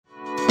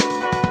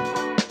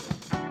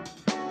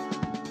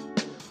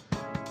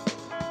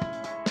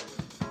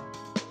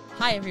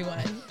Hi, everyone.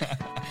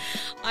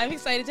 I'm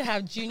excited to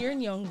have Junior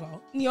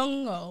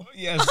Nyong'o.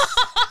 Yes.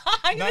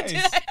 I'm gonna do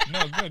Nice. that.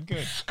 No,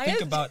 good. I'm Think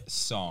gonna about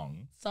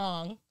song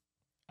Song.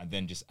 and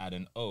then just add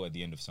an O at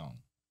the end of song.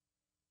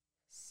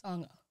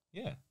 Song.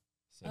 Yeah.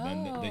 So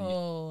then the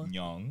Nyong'o.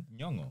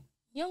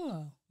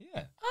 Nyong'o.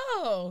 Yeah.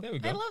 Oh, There we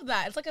go. I love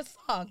that. It's like a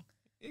song.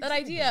 That Exactly.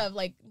 idea of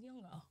like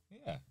Nyong'o.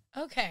 Yeah.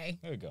 Okay.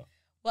 There we go.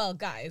 Well,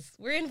 guys,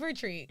 we're in for a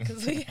treat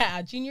because we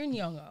have Junior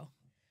Nyong'o,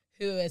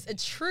 who is a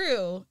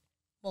true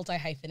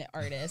multi-hyphenate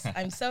artist.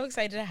 I'm so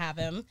excited to have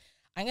him.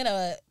 I'm going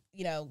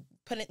to,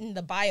 put it in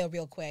the bio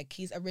real quick.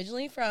 He's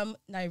originally from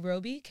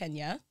Nairobi,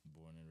 Kenya.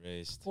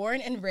 Born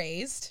and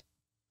raised.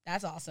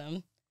 That's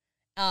awesome.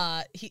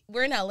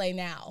 We're in LA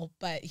now,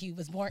 but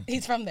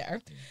he's from there.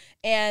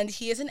 And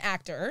he is an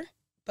actor,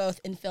 both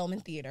in film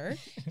and theater.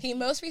 He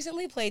most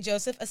recently played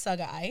Joseph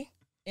Asagai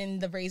in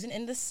The Raisin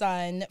in the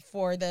Sun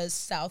for the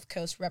South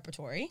Coast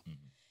Repertory.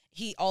 Mm-hmm.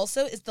 He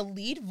also is the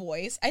lead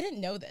voice. I didn't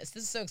know this.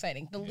 This is so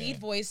exciting. The lead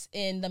voice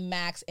in the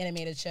Max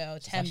animated show, Tembe.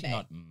 It's actually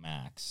not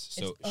Max.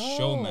 So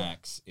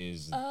Showmax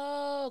is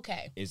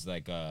is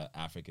like a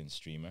African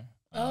streamer.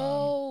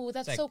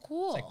 That's so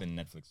cool. It's like the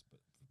Netflix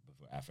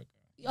for Africa.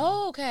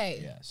 Oh, okay.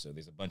 Yeah, so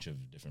there's a bunch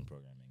of different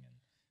programming. And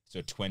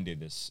so Twende,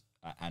 this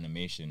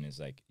animation is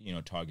like,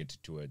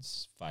 targeted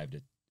towards 5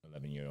 to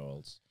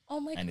 11-year-olds. Oh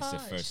my gosh. And it's the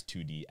first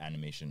 2D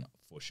animation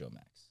for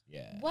Showmax.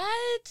 Yeah.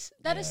 What?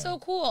 That is so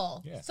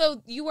cool. Yeah.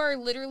 So you are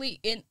literally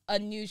in a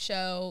new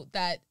show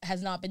that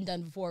has not been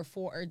done before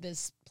for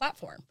this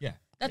platform. Yeah.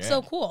 That's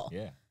so cool.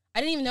 Yeah. I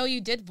didn't even know you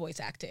did voice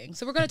acting.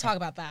 So we're going to talk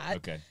about that.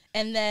 Okay.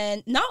 And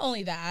then not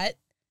only that,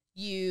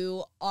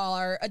 you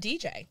are a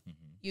DJ. Mm-hmm.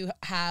 You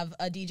have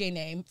a DJ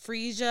name,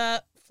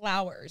 Frisia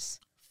Flowers.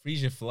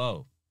 Frisia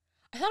Flow.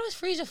 I thought it was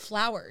Frisia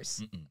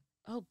Flowers. Mm-mm.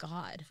 Oh,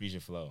 God. Frisia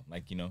Flow.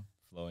 Like,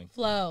 flowing.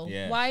 Flow.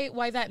 Yeah.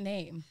 Why that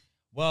name?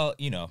 Well,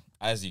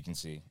 as you can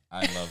see,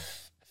 I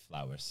love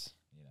flowers,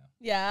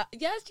 Yeah.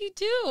 Yes, you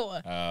do.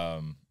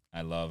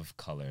 I love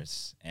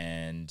colors.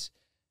 And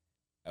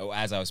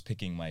as I was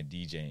picking my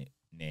DJ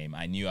name,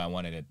 I knew I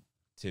wanted it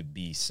to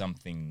be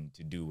something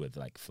to do with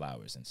like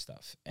flowers and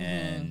stuff. Mm-hmm.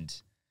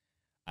 And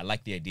I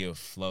like the idea of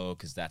flow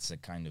because that's a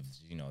kind of,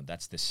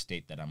 that's the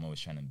state that I'm always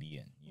trying to be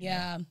in.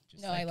 Yeah.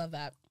 Just I love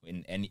that.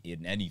 In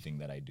anything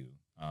that I do,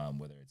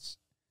 whether it's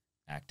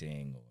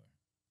acting or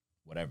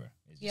whatever.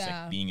 It's just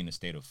like being in a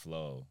state of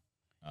flow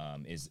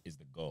is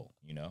the goal,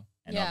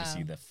 And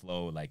obviously the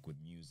flow like with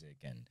music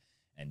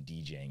and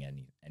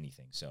DJing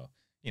anything. So,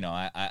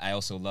 I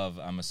also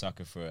I'm a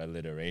sucker for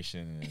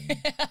alliteration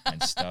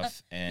and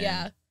stuff.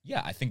 And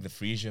I think the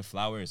Frisia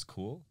flower is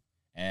cool.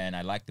 And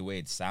I like the way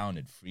it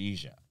sounded,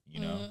 Frisia,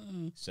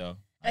 Mm-hmm. So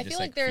I feel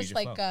like there's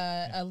like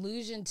a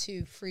allusion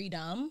to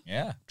freedom.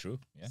 Yeah, true.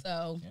 Yeah.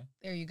 So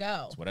there you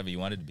go. It's whatever you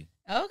want it to be.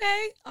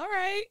 Okay. All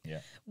right.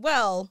 Yeah.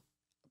 Well,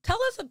 tell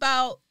us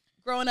about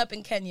growing up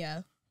in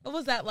Kenya. What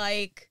was that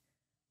like?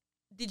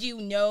 Did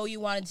you know you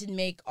wanted to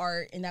make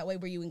art in that way?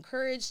 Were you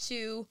encouraged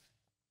to,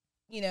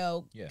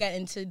 get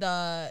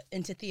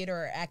into theater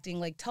or acting?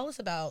 Like, tell us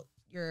about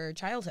your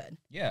childhood.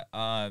 Yeah.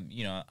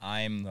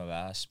 I'm the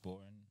last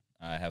born.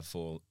 I have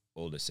 4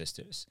 older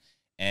sisters.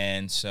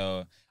 And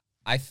so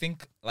I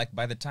think like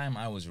by the time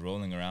I was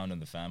rolling around in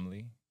the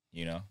family,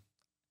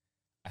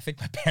 I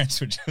think my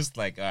parents were just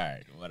like, all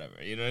right,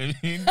 whatever. You know what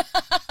I mean?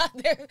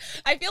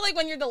 I feel like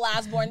when you're the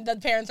last born, the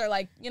parents are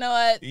like, you know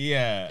what?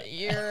 Yeah.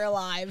 You're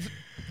alive.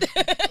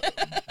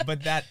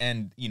 But that,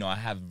 and, I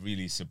have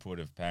really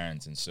supportive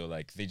parents. And so,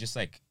 like, they just,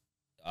 like,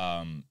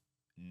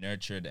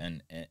 nurtured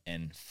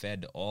and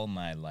fed all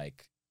my,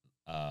 like,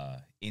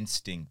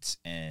 instincts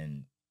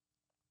and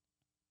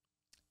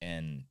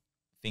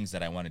things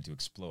that I wanted to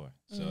explore.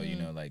 So,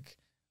 like,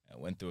 I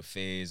went through a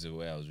phase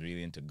where I was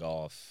really into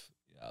golf.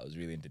 I was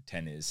really into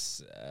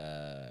tennis.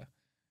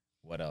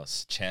 What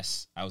else?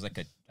 Chess. I was like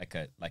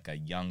a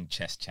young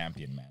chess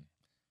champion, man.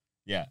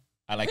 Yeah.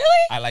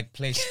 I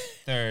placed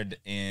 3rd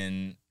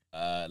in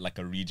like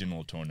a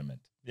regional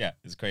tournament. Yeah,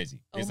 it's crazy.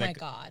 Oh it's my like,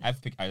 God.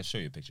 I'll show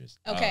you pictures.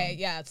 Okay,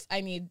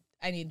 I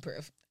need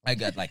proof. I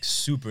got like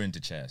super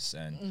into chess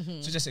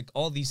and so just like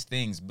all these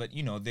things, but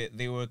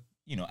they were,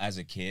 as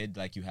a kid,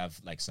 like you have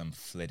like some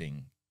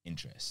flitting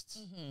interests.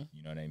 Mm-hmm.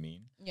 You know what I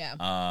mean? Yeah.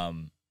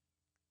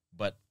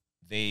 But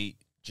they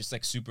just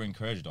like super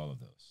encouraged all of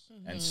those.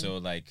 Mm-hmm. And so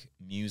like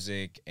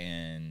music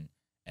and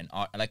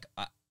art, like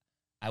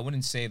I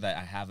wouldn't say that I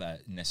have a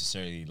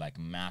necessarily like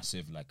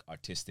massive like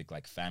artistic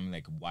like family,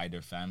 like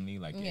wider family,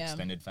 like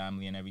extended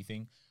family and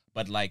everything.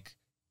 But like,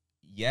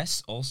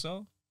 yes,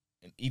 also,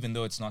 even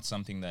though it's not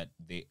something that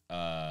they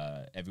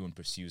everyone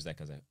pursues like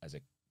as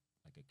a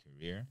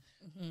career,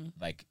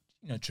 like,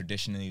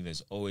 traditionally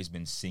there's always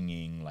been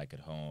singing like at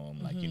home,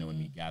 like, when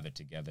we gather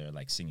together,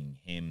 like singing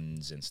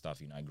hymns and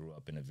stuff. I grew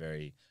up in a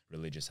very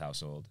religious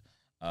household.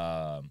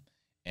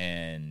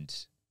 And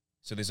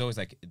so there's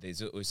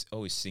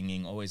always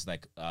singing, always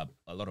like a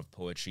lot of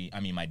poetry. I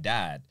mean, my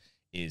dad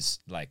is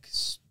like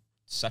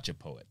such a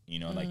poet, you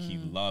know, like he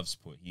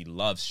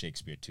loves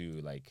Shakespeare too.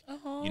 Like,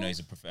 you know,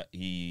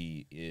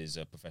 he is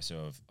a professor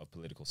of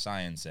political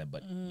science,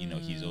 but you know,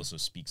 he also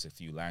speaks a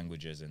few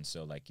languages, and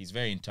so like he's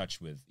very in touch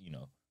with, you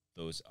know,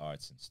 those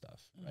arts and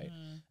stuff, right?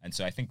 And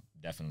so I think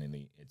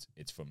definitely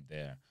it's from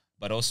there.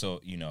 But also,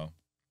 you know,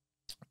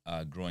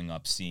 growing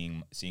up,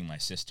 seeing my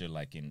sister,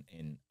 like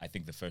in I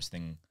think the first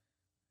thing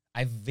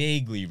I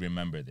vaguely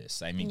remember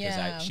this. I mean,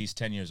 because she's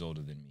 10 years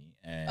older than me.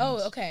 And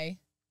okay.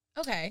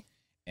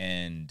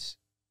 And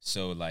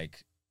so,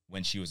 like,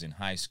 when she was in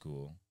high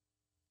school,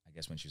 I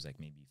guess when she was like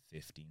maybe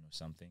 15 or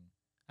something,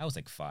 I was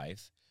like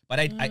 5. But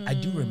I do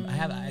I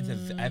have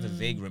a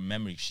vague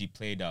memory. She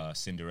played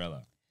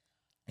Cinderella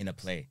in a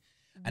play.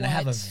 And I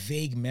have a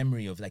vague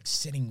memory of like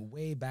sitting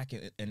way back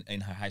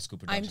in her high school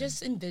production. I'm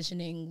just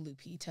envisioning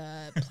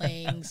Lupita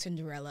playing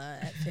Cinderella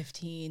at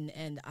 15,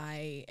 and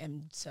I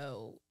am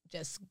so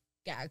just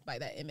gagged by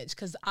that image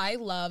because I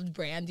loved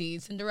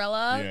Brandy's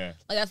Cinderella. Yeah,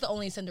 like that's the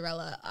only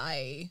Cinderella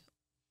I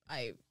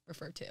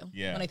refer to.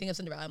 Yeah, when I think of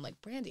Cinderella, I'm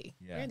like Brandy.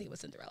 Yeah. Brandy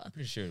was Cinderella. I'm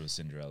pretty sure it was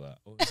Cinderella.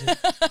 Or was it?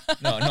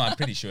 no, I'm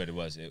pretty sure it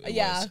was. It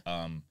was.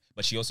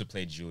 But she also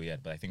played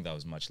Juliet, but I think that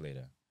was much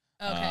later.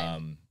 Okay.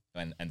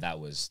 And that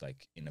was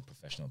like in a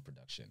professional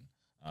production,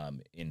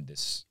 in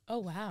this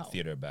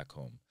theater back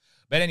home.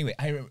 But anyway,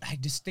 I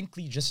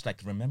distinctly just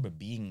like remember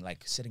being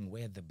like sitting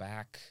way at the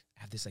back,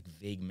 have this like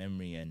vague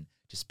memory, and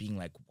just being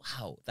like,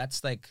 wow,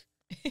 that's like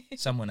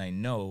someone I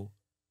know,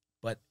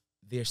 but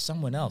there's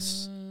someone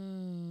else.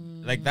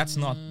 Like that's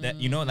not that,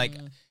 you know, like,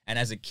 and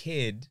as a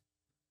kid,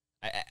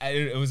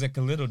 it was like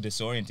a little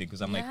disorienting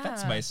because I'm like,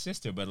 that's my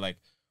sister, but like,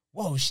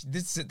 whoa,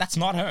 that's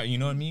not her, you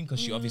know what I mean?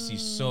 Because she obviously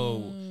is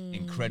so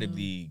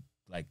incredibly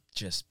like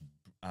just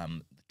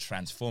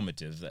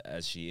transformative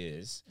as she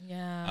is.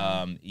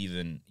 Yeah.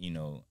 Even, you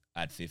know,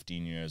 at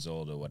 15 years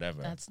old or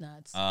whatever. That's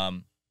nuts.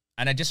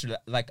 And I just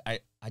like I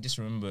just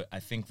remember, I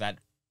think that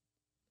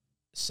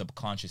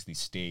subconsciously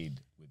stayed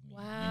with me.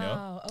 Wow. You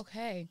know?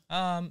 Okay.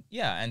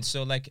 Yeah, and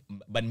so like,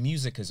 but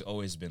music has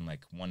always been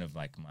like one of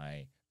like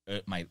my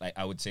like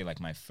I would say like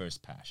my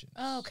first passion.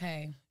 Oh,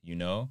 okay. You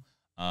know,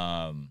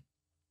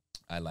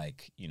 I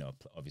like, you know,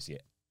 obviously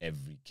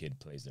every kid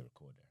plays the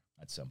recorder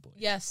at some point.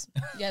 Yes.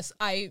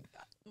 I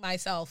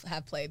myself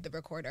have played the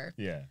recorder.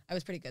 Yeah. I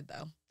was pretty good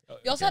though.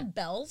 We also had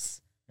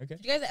bells. Okay.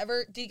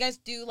 Do you guys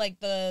do like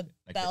the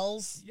like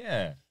bells?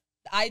 Yeah.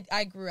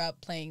 I grew up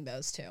playing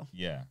those too.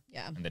 Yeah.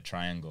 Yeah. And the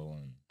triangle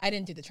and I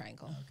didn't do the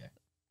triangle. Oh, okay.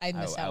 I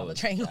missed out on the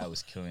triangle. I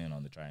was killing it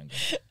on the triangle.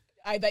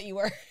 I bet you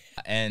were.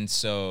 And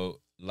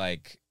so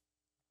like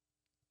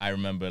I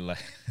remember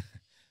like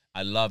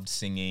I loved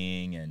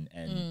singing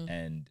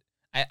and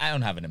I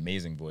don't have an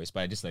amazing voice,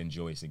 but I just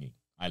enjoy singing.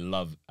 I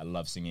love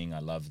singing. I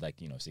love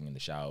like, you know, singing in the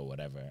shower or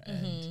whatever.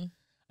 And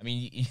I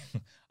mean,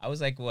 I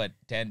was like, what,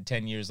 10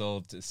 years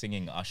old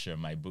singing Usher,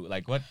 My Boo.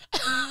 Like, what?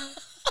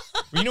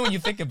 You know, when you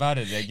think about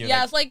it, like, you're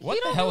it's like what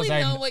you don't really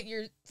know what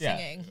you're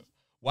singing.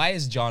 Why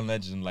is John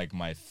Legend like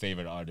my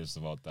favorite artist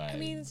of all time? I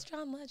mean, it's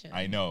John Legend.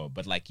 I know,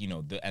 but like, you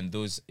know,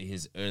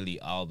 his early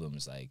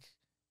albums, like,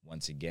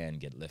 once again,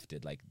 Get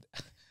Lifted, like...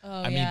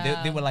 I mean,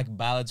 they were like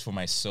ballads for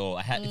my soul.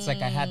 I had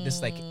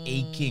this like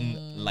aching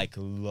like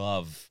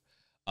love.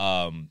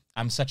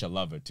 I'm such a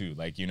lover too,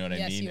 like, you know what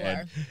I mean? You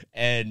are.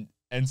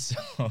 And so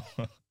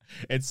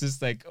it's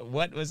just like,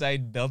 what was I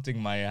belting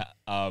my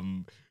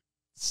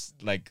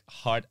like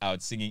heart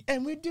out singing?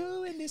 And we're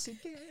doing this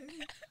again.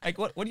 Like,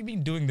 what do you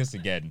mean doing this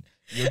again?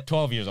 You're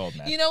 12 years old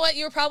now. You know what?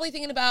 You were probably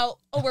thinking about,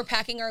 we're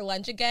packing our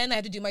lunch again. I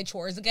have to do my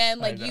chores again.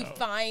 Like, you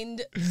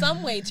find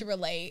some way to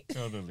relate.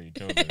 Totally.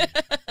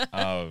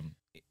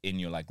 In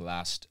your like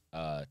last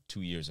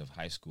 2 years of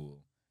high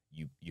school,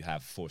 you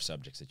have 4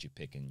 subjects that you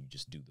pick, and you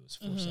just do those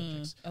 4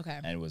 subjects. Okay.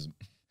 And it was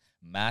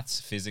maths,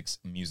 physics,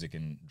 music,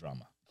 and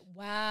drama.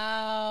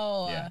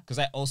 Wow. Yeah, because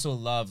I also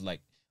love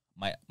like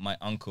my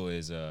uncle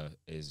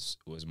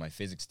was my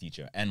physics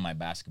teacher and my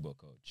basketball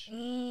coach,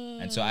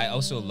 and so I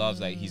also love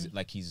like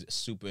he's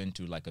super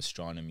into like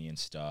astronomy and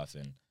stuff,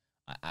 and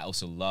I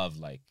also love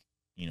like,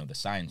 you know, the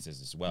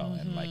sciences as well,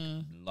 and like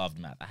loved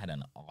math. I had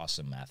an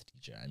awesome math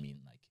teacher. I mean,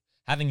 like,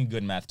 having a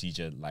good math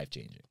teacher,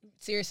 life-changing.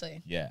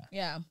 Seriously.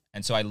 Yeah.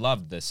 And so I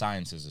loved the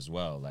sciences as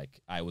well.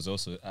 Like, I was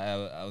also,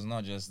 I was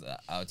not just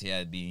out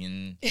here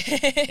being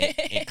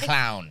a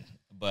clown,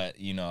 but,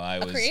 you know, I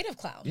was... A creative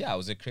clown. Yeah, I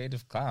was a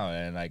creative clown,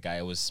 and, like,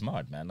 I was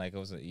smart, man. Like, I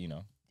was, you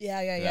know... Yeah.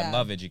 I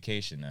love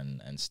education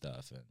and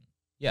stuff. And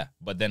yeah,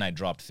 but then I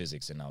dropped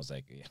physics, and I was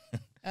like... Yeah.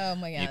 Oh,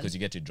 my God. Because you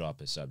get to drop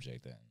a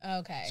subject then.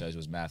 Okay. So it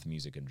was math,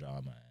 music, and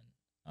drama.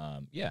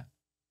 And, yeah.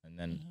 And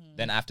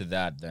then after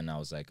that, then I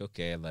was like,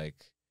 okay, like...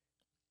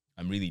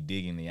 I'm really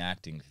digging the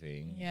acting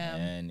thing.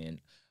 Yeah.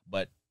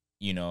 But,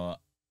 you know,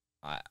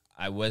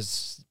 I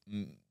was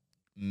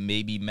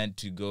maybe meant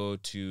to go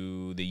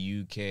to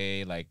the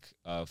UK like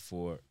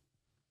for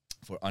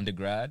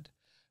undergrad,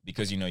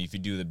 because, you know, if you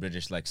do the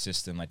British like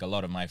system, like a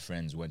lot of my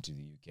friends went to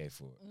the UK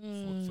for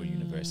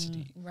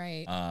university.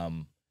 Right.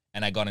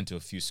 And I got into a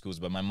few schools,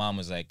 but my mom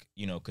was like,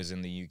 you know, because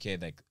in the UK,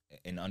 like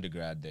in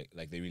undergrad, they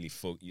really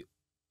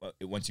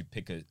once you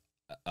pick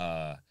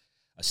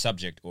a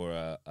subject or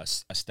a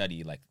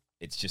study, like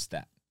it's just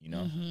that, you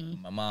know.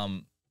 Mm-hmm. My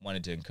mom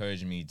wanted to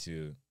encourage me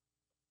to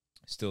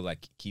still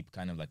like keep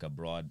kind of like a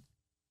broad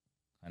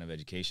kind of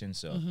education,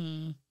 so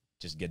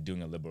just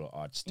doing a liberal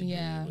arts degree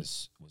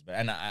was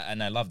better,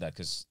 and I love that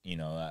because you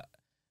know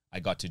I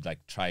got to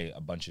like try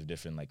a bunch of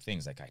different like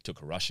things. Like I took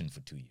Russian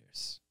for 2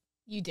 years.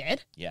 You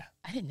did? Yeah,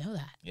 I didn't know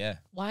that. Yeah.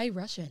 Why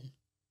Russian?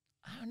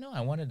 I don't know.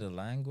 I wanted the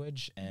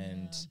language,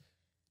 and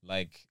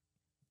like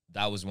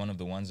that was one of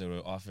the ones that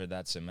were offered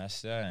that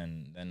semester,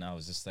 and then I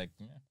was just like,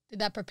 yeah. Did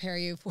that prepare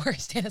you for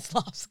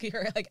Stanislavski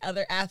or like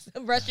other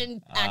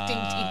Russian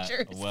acting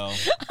teachers? Well,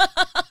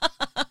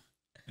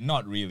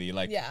 not really.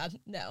 Like, yeah,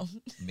 no.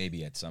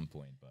 Maybe at some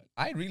point, but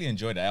I really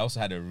enjoyed it. I also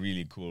had a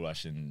really cool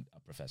Russian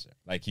professor.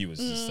 Like he was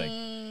just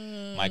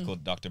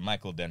like Dr.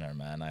 Michael Denner,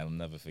 man. I'll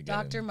never forget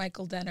Dr. him.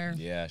 Michael Denner.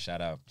 Yeah, shout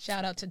out.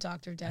 Shout out to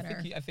Dr.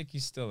 Denner. I think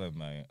he's still in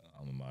my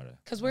alma mater.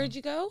 Because where'd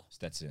you go?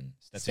 Stetson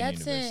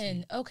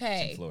University.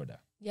 Okay. It's in Florida.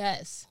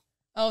 Yes.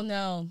 Oh,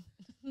 no.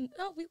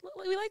 No,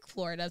 we like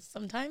Florida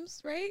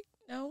sometimes, right?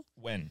 No?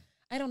 When?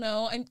 I don't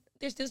know.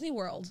 There's Disney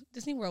World.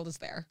 Disney World is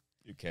there.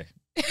 Okay.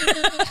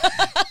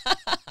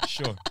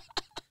 Sure.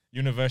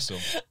 Universal.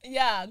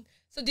 Yeah.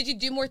 So did you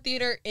do more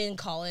theater in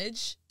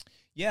college?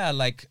 Yeah,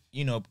 like,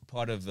 you know,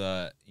 part of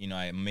the, you know,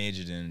 I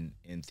majored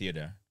in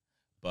theater,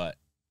 but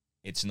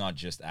it's not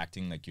just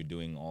acting, like you're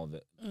doing all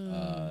the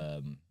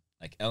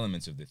like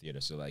elements of the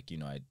theater. So like, you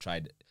know,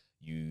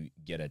 you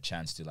get a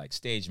chance to like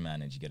stage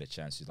manage, you get a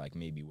chance to like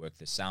maybe work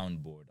the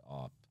soundboard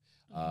up.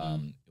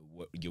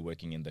 You're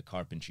working in the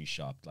carpentry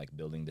shop, like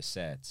building the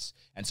sets.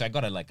 And so I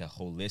got a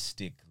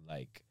holistic,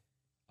 like,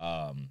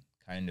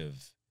 kind of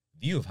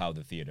view of how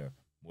the theater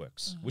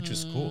works, which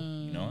was cool.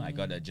 You know, I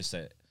got a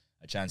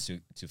chance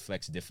to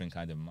flex different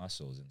kind of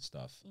muscles and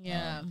stuff.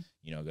 Yeah.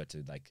 You know, got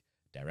to like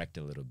direct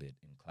a little bit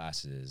in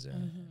classes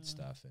and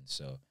stuff. And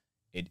so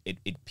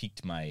it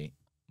piqued my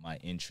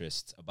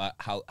interest about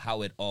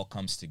how it all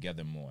comes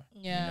together more.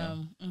 Yeah.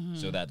 You know?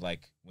 So that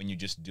like when you're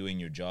just doing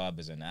your job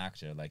as an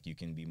actor, like you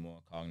can be more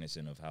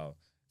cognizant of how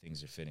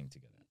things are fitting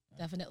together.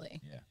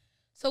 Definitely. Yeah.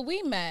 So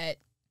we met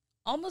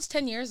almost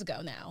 10 years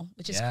ago now,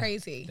 which is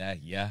crazy. At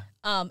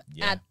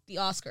the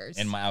Oscars.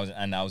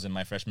 And I was in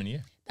my freshman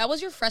year. That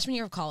was your freshman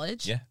year of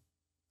college? Yeah.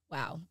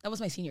 Wow. That was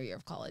my senior year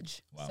of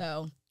college. Wow.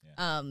 So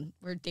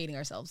we're dating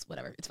ourselves,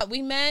 whatever.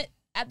 We met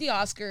at the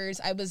Oscars.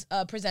 I was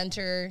a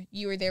presenter.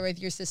 You were there with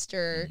your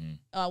sister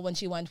when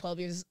she won 12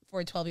 Years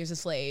a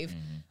Slave.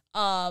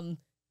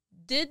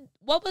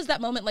 What was that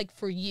moment like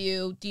for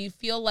you? Do you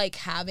feel like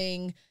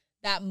having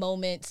that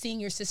moment, seeing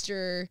your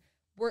sister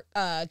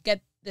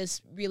get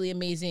this really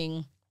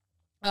amazing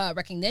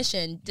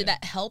recognition, did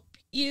that help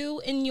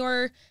you in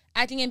your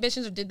acting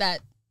ambitions, or did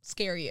that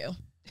scare you?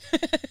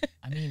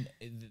 I mean,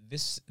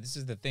 this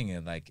is the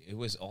thing. Like, it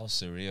was all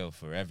surreal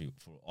for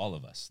all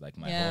of us. Like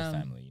my whole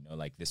family. You know,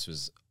 like this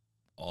was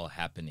all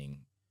happening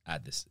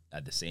at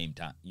the same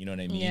time. You know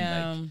what I mean?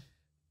 Yeah.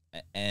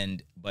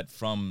 Like, but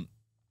from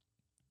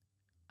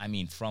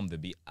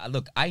the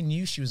look, I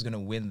knew she was gonna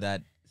win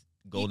that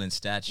golden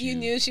statue. You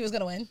knew she was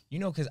gonna win. You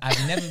know, because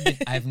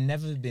I've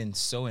never been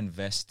so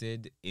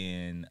invested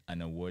in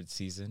an award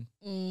season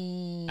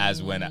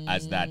as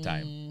that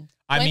time.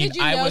 When did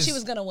you know she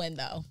was gonna win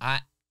though?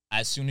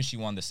 As soon as she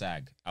won the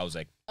SAG, I was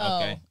like,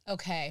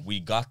 okay,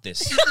 we got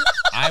this.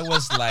 I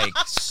was like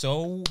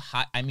so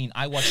high. I mean,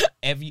 I watched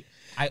every.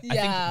 I think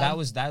that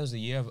was the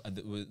year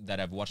that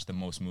I've watched the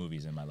most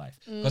movies in my life,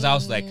 because I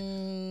was like,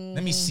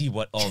 let me see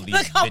what all these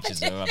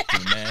bitches are up to,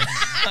 man.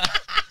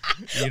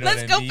 You know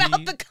Let's what I mean?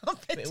 go the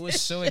competition. It was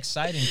so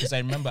exciting because I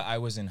remember I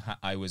was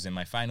in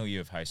my final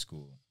year of high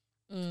school.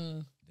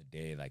 The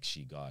day like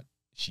she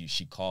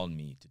called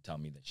me to tell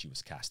me that she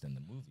was cast in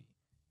the movie.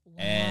 Wow.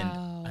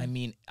 And I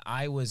mean,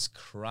 I was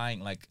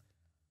crying. Like,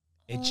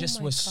 it just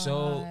was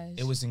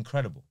it was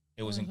incredible.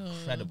 It was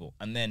incredible.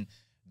 And then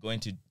going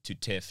to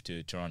TIFF,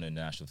 to Toronto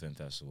International Film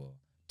Festival,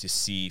 to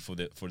see for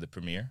the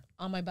premiere.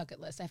 On my bucket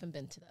list. I haven't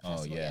been to that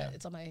festival yet.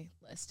 It's on my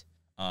list.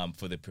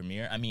 For the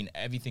premiere, I mean,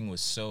 everything was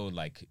so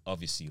like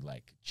obviously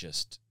like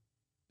just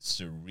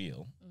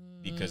surreal,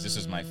 because this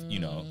was my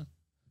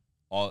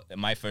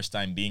my first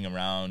time being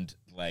around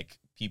like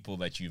people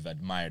that you've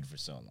admired for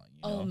so long.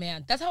 You know? Oh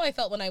man, that's how I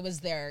felt when I was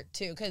there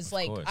too, because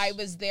like I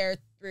was there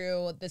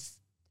through this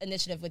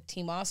initiative with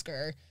Team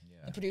Oscar.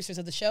 The producers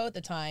of the show at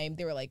the time,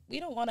 they were like, we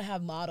don't want to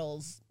have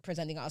models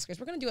presenting Oscars.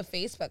 We're going to do a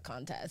Facebook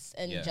contest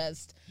and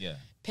just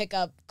pick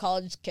up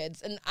college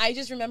kids. And I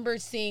just remember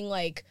seeing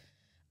like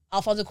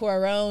Alfonso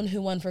Cuarón,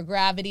 who won for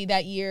Gravity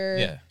that year.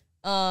 Yeah.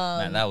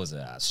 Man, that was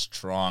a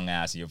strong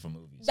ass year for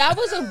movies. That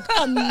was an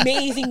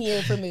amazing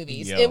year for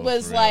movies. It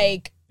was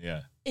like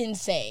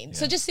insane. Yeah.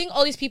 So just seeing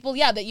all these people,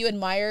 that you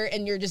admire,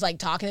 and you're just like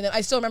talking to them.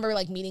 I still remember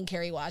like meeting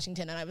Kerry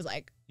Washington, and I was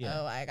like,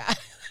 oh my God.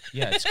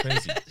 Yeah, it's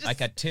crazy.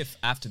 Like at TIFF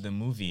after the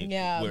movie,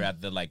 we're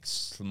at the like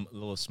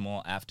little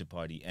small after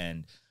party,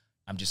 and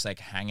I'm just like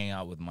hanging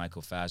out with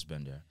Michael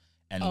Fassbender,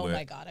 and oh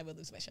my God, I would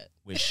lose my shit.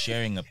 We're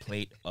sharing a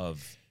plate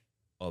of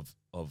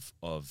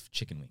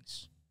chicken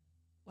wings.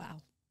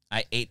 Wow.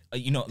 I ate,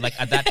 like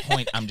at that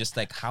point, I'm just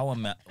like, how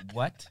am I,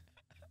 what?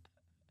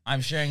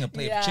 I'm sharing a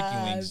plate of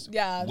chicken wings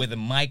with a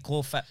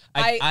Michael.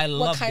 I love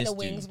what kind this of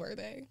wings dude. were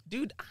they?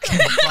 Dude, I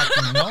don't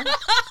fucking know.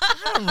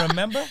 I don't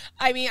remember.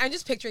 I mean, I'm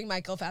just picturing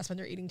Michael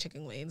Fassbender eating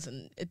chicken wings,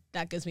 and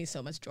that gives me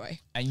so much joy.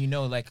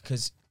 And like,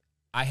 because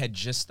I had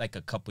just, like,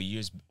 a couple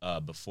years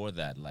before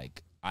that,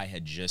 like, I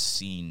had just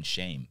seen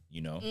Shame,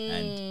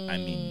 and I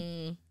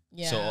mean,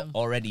 so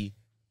already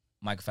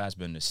Mike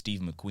Fassbender, Steve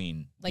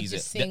McQueen, like,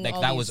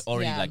 that was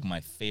already like my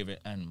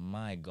favorite. And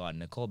my God,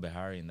 Nicole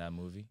Beharie in that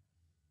movie.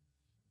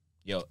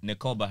 Yo,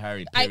 Nicole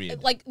Beharie,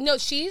 period.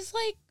 She's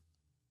like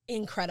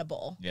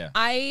incredible. Yeah.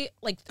 I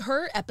like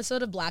her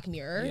episode of Black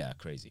Mirror. Yeah,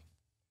 crazy.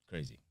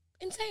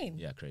 Insane.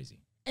 Yeah, crazy.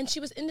 And she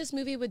was in this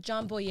movie with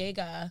John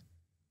Boyega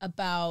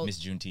about Miss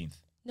Juneteenth.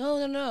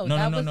 No. No,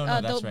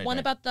 That's the one right.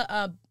 about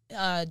the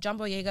John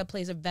Boyega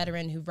plays a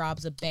veteran who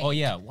robs a bank. Oh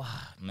yeah, wow,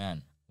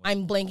 man.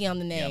 I'm blanking on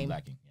the name. Yeah,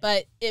 I'm blanking. Yeah.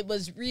 But it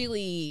was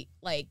really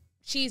like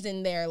she's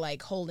in there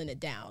like holding it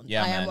down.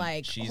 Yeah, man. I'm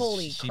like,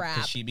 holy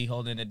crap. She be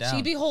holding it down.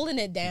 She be holding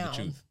it down. The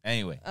truth.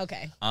 Anyway.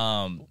 Okay.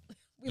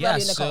 We love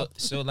you, Nicole.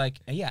 So like,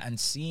 yeah, and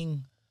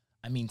seeing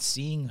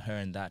her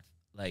in that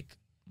like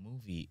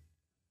movie,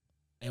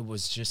 it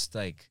was just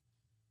like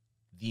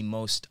the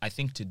most, I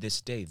think to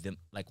this day,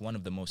 one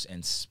of the most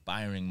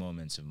inspiring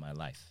moments of my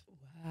life.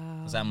 Wow.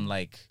 Because I'm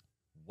like,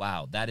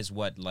 wow, that is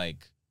what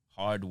like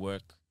hard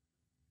work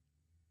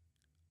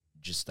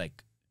just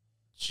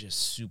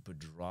super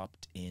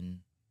dropped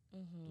in,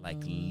 like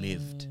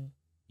lived,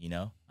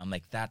 I'm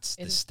like, that's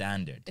the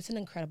standard. It's an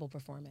incredible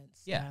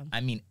performance. Yeah.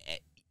 I mean,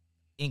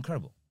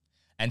 incredible.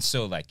 And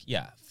so like,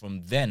 yeah,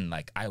 from then,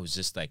 like, I was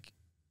just like,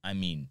 I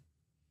mean,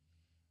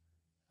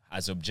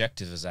 as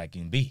objective as I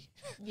can be.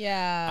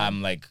 Yeah.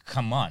 I'm like,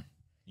 come on.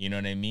 You know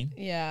what I mean?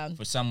 Yeah.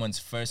 For someone's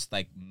first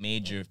like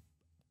major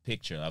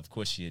picture, of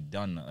course she had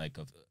done like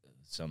a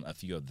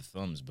few of the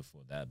films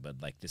before that,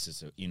 but like this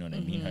is you know what I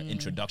mean, her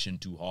introduction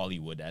to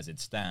Hollywood as it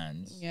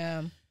stands.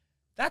 Yeah,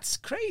 that's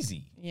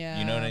crazy. Yeah,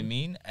 you know what I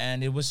mean.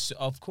 And it was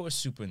of course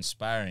super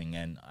inspiring.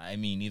 And I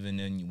mean,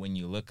 even when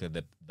you look at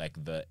the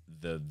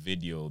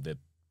video,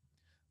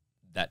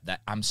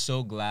 that I'm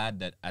so glad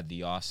that at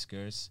the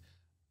Oscars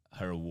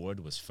her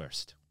award was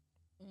first.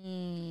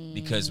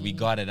 Because we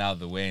got it out of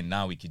the way and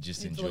now we could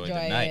just enjoy the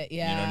night.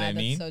 Yeah, you know what I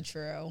mean? That's so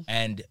true.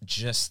 And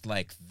just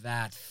like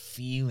that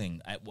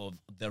feeling,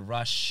 the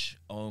rush,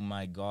 oh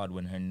my God,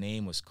 when her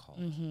name was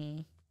called.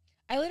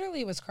 I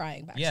literally was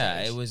crying backstage.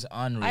 Yeah, it was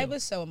unreal. I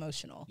was so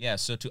emotional. Yeah,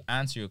 so to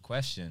answer your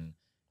question,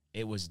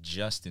 it was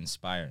just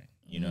inspiring.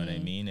 You know what I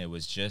mean? It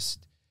was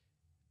just,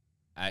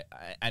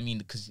 I mean,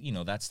 because,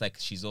 that's like,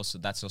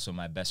 that's also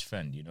my best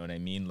friend. You know what I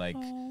mean? Like,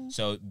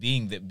 so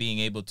being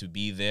able to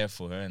be there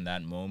for her in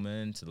that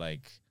moment,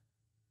 like,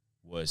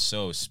 was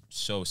so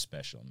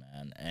special,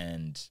 man.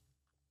 And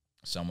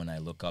someone I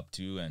look up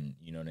to, and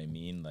you know what I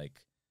mean? Like,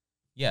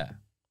 yeah.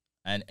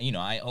 And,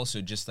 I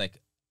also just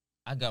like,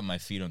 I got my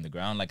feet on the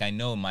ground. Like, I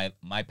know my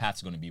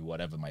path's going to be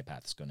whatever my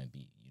path's going to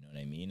be. You know what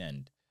I mean?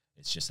 And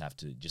it's just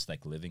just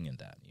like living in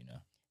that,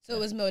 So it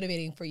was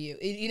motivating for you.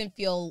 You didn't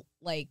feel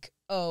like,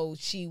 oh,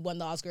 she won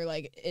the Oscar.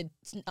 Like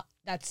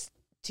that's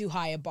too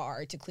high a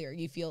bar to clear.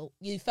 You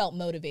felt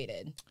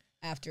motivated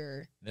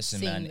after. Listen,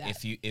 seeing man,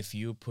 that. if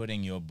you're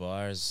putting your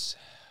bars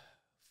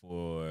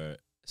for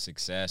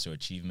success or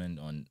achievement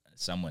on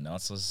someone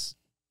else's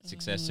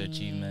success or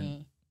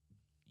achievement,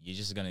 you're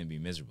just gonna be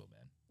miserable,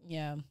 man.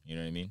 Yeah. You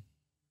know what I mean?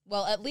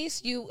 Well, at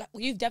least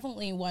you've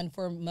definitely won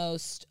for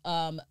most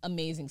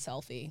amazing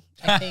selfie.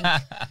 I think.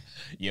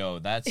 Yo,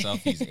 that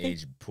selfie's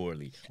aged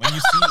poorly.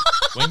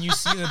 When you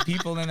see the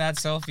people in that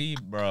selfie,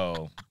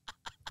 bro,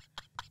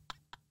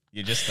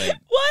 you're just like,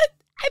 what?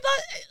 I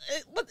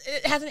thought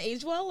it hasn't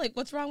aged well. Like,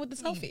 what's wrong with the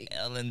selfie?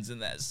 Ellen's in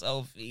that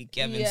selfie.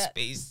 Kevin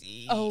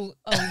Spacey. Oh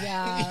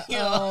yeah.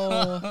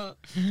 Oh,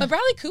 but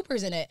Bradley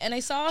Cooper's in it, and I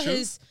saw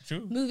his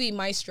movie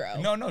Maestro.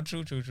 No,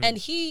 true. And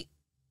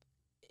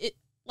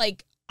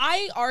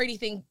I already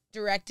think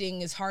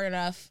directing is hard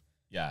enough.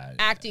 Yeah.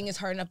 Acting is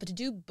hard enough, but to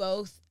do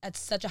both at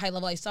such a high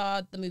level. I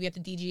saw the movie at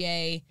the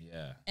DGA.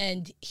 Yeah.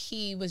 And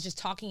he was just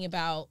talking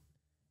about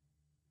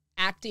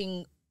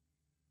acting,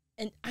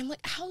 and I'm like,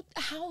 how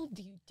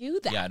do you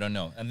do that? Yeah, I don't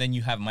know. And then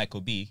you have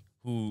Michael B,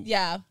 who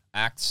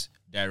acts,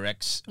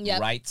 directs,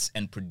 writes,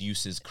 and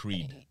produces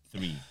Creed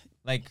 3.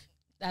 Like,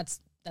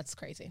 that's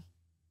crazy.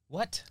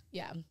 What?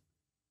 Yeah.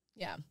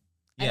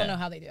 I don't know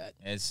how they do it.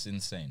 It's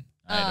insane.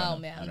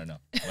 Man. I don't know.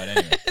 But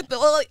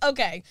anyway.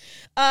 Okay.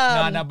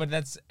 No, but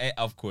that's,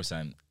 of course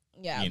I'm,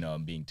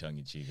 I'm being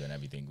tongue-in-cheek and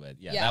everything. But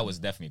that was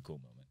definitely a cool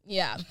moment.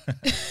 Yeah.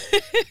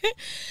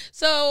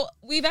 So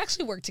we've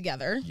actually worked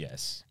together.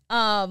 Yes.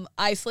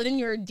 I slid in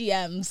your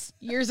DMs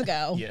years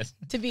ago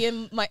to be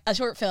in a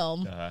short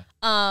film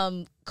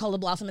called A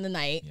Blossom in the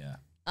Night. Yeah.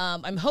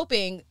 I'm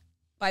hoping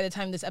by the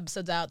time this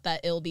episode's out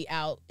that it'll be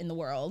out in the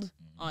world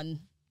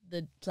on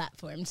the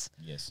platforms.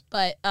 Yes.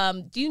 But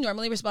do you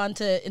normally respond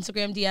to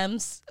Instagram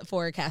DMs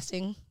for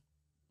casting?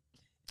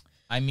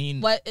 I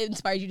mean, what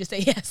inspired you to say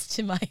yes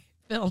to my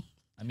film?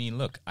 I mean,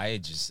 look, I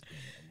just,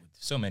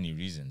 so many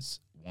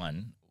reasons.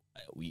 one,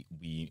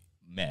 we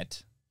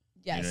met.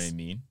 Yes. You know what I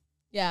mean?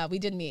 Yeah, we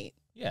did meet.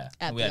 Yeah,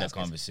 At we the had a Oscars.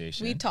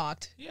 conversation. We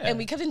talked. Yeah. And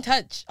we kept in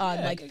touch on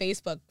Yeah, like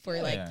Facebook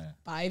for like yeah.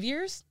 5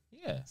 years,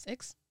 Yeah,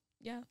 6.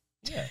 Yeah.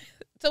 yeah.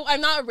 So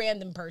I'm not a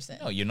random person.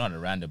 No, you're not a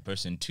random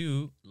person.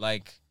 Two,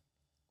 like,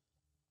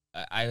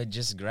 I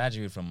just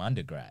graduated from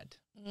undergrad.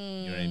 You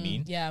know what I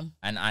mean? Yeah.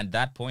 And at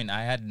that point,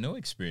 I had no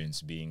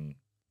experience being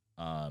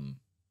on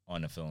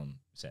a film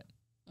set.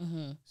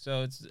 Mm-hmm.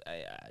 So it's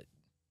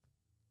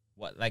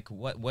what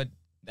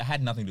I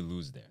had nothing to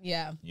lose there.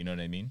 Yeah. You know what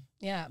I mean?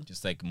 Yeah.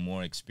 Just like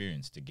more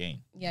experience to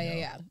gain. Yeah, you know?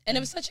 yeah. And it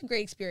was such a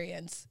great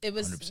experience. It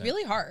was 100%.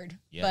 really hard,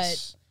 Yes.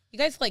 but you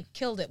guys like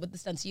killed it with the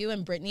stunts. You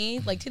and Brittany,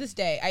 like to this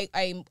day,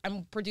 I'm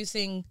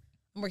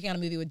working on a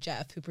movie with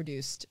Jeff, who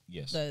produced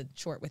Yes. the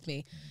short with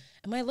me.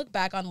 And when I look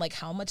back on like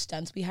how much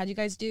stunts we had you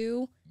guys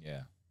do,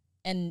 Yeah.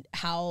 and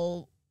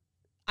how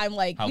I'm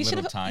like, How we should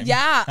little have, time.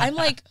 yeah, I'm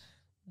like,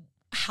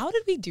 how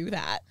did we do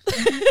that?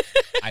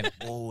 I've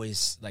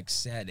always like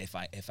said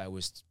if I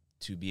was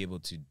to be able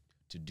to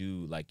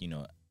do like, you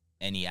know,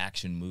 any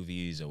action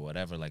movies or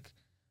whatever, like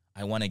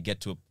I want to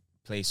get to a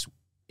place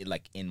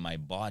like in my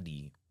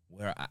body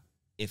where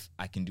if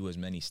I can do as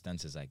many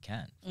stunts as I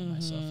can for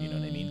myself, you know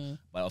what I mean?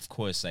 But of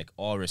course, like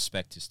all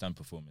respect to stunt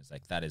performers,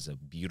 like that is a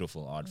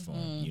beautiful art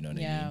form, you know what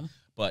I mean?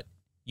 But,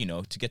 you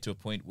know, to get to a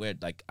point where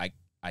like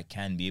I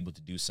can be able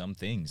to do some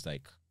things,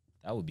 like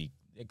that would be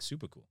like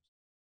super cool.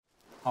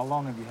 How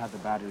long have you had the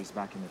batteries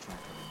back in the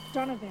tractor?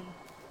 Donovan,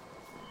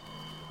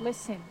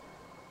 listen.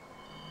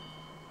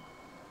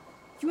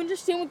 You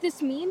understand what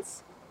this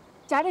means?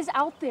 Dad is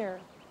out there.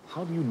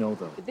 How do you know,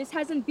 though? This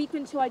hasn't beeped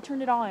until I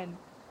turned it on.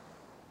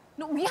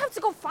 No, we have to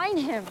go find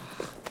him.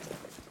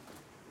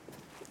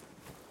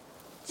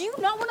 Do you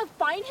not want to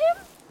find him?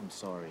 I'm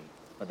sorry,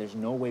 but there's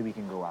no way we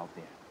can go out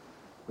there.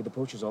 With the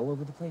poachers all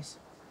over the place.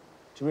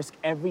 To risk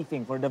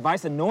everything for a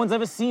device that no one's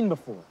ever seen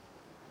before.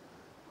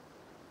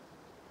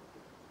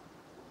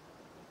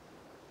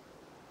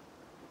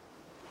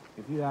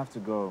 If you have to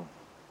go,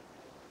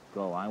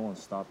 go. I won't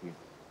stop you.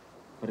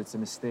 But it's a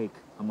mistake,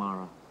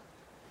 Amara.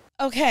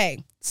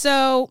 Okay,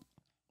 so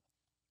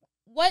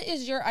what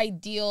is your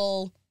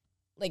ideal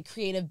like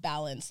creative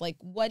balance? Like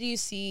what do you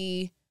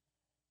see,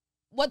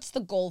 what's the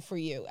goal for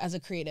you as a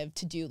creative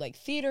to do like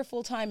theater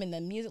full time and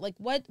then music? Like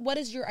what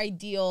is your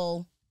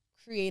ideal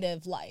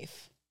creative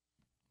life?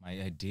 My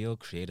ideal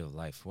creative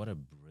life. What a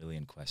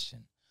brilliant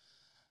question.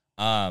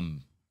 Well,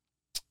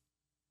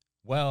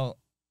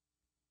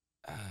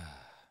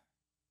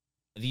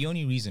 the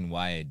only reason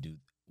why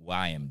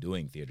I'm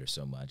doing theater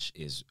so much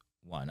is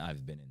one,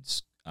 I've been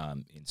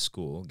in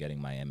school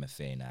getting my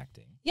MFA in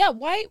acting. Yeah,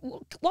 why?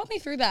 Walk me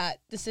through that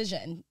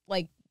decision.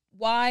 Like,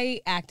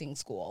 why acting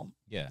school?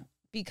 Yeah,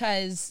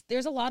 Because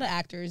there's a lot of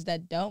actors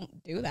that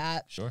don't do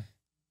that. sure.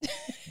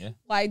 Yeah.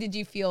 Why did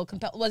you feel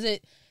compelled? Was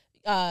it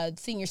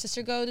seeing your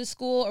sister go to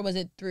school, or was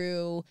it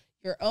through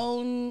your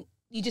own?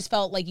 You just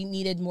felt like you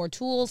needed more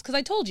tools? Because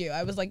I told you,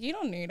 I was like, you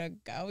don't need to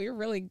go. You're a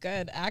really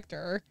good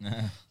actor.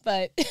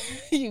 But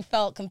you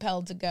felt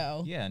compelled to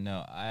go. Yeah,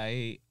 no,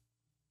 I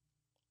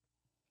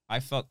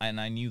felt, and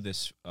I knew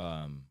this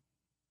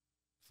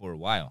for a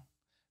while,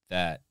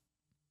 that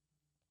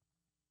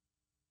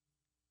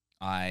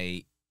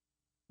I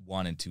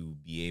wanted to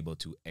be able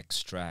to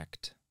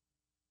extract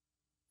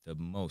the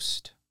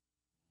most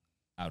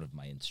out of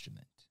my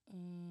instrument.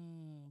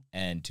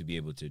 And to be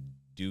able to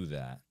do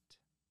that,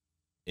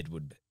 it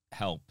would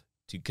help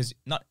to, because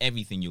not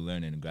everything you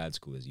learn in grad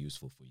school is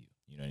useful for you.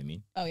 You know what I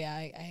mean? Oh, yeah,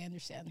 I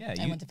understand. Yeah,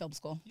 I went to film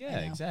school. Yeah,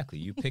 exactly.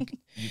 You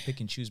pick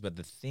and choose, but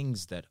the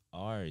things that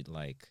are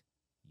like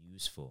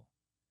useful.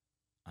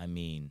 I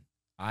mean,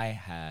 I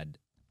had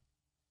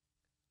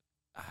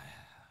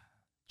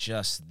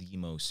just the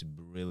most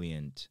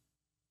brilliant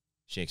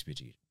Shakespeare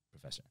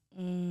professor,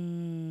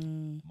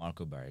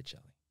 Marco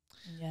Barricelli.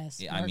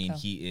 Yes. I mean,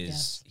 Marco. he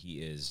Yes.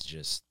 is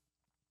just,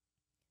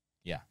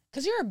 yeah.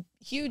 Because you're a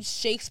huge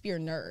Shakespeare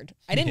nerd.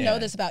 I didn't know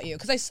this about you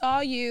because I saw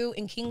you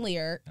in King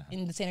Lear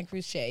in the Santa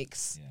Cruz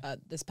Shakes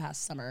this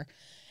past summer,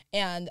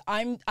 and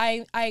I'm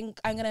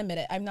gonna admit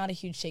it. I'm not a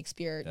huge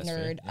Shakespeare That's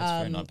nerd.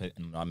 fair. That's fair.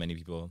 Not many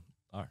people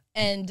are.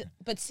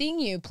 But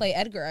seeing you play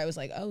Edgar, I was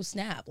like, oh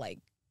snap! Like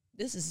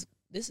this is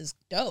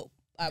dope.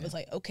 I was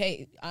like,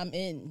 okay, I'm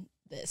in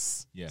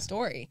this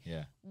story.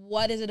 Yeah.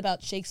 What is it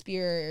about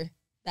Shakespeare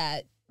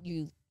that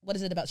you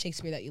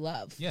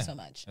love so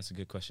much? That's a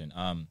good question.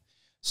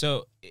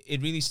 So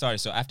it really started.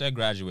 So after I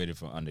graduated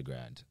from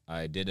undergrad,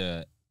 I did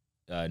a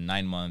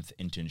 9-month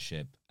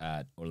internship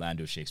at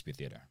Orlando Shakespeare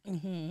Theater,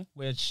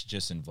 which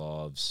just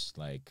involves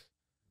like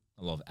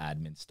a lot of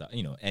admin stuff.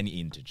 You know,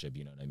 any internship,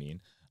 you know what I mean?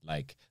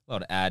 Like a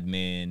lot of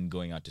admin,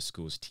 going out to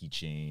schools,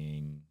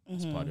 teaching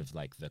as part of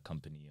like the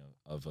company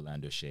of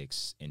Orlando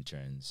Shakes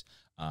interns,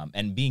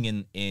 and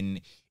being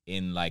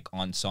in like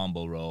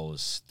ensemble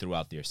roles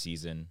throughout their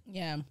season.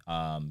 Yeah.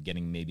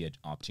 Getting maybe an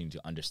opportunity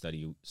to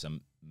understudy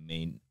some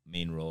main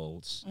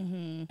roles,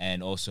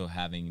 and also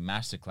having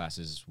master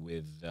classes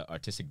with the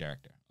artistic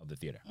director of the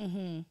theater.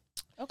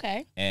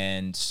 Okay.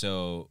 And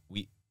so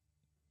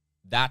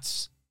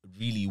that's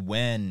really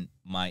when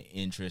my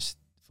interest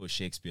for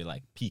Shakespeare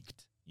like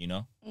peaked, you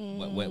know,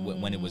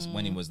 when it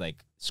was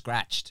like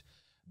scratched,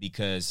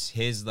 because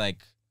his like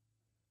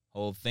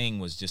whole thing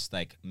was just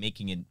like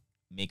making it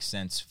make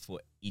sense for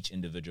each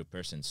individual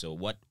person. So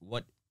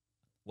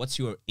what's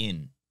your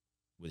in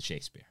with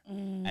Shakespeare?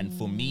 And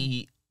for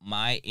me,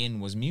 my in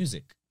was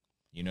music.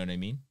 You know what I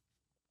mean?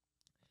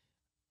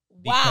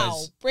 Wow.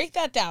 Because- Break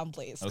that down,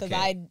 please, because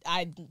Okay.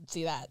 I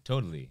see that.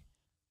 Totally.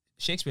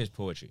 Shakespeare's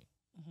poetry,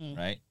 Mhm.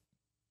 right?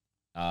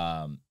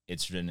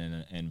 It's written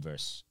in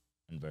verse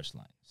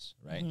lines,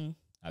 right? Mhm.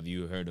 Have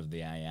you heard of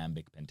the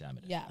iambic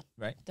pentameter? Yeah.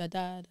 Right? Da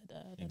da da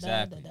da da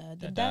Exactly. da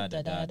Da, da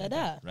da, da da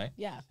da. right?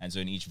 Yeah. And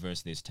so in each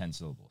verse there's 10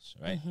 syllables,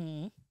 right?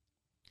 Mhm.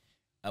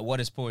 What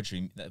is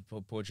poetry?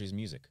 Poetry is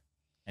music.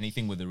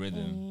 Anything with a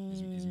rhythm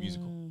is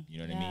musical. You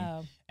know what I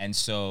mean? And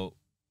so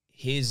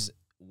his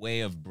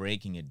way of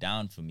breaking it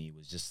down for me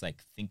was just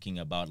like thinking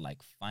about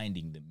like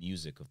finding the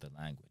music of the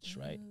language,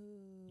 right?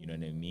 You know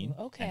what I mean?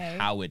 Okay.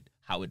 And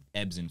how it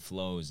ebbs and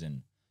flows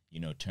and, you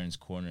know, turns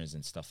corners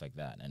and stuff like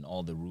that, and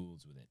all the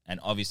rules with it. And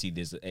obviously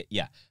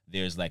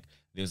there's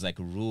like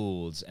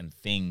rules and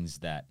things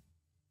that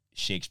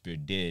Shakespeare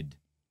did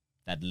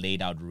that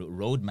laid out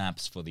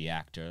roadmaps for the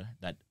actor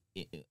that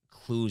it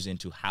clues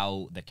into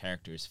how the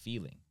character is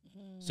feeling.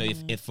 So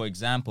if for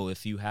example,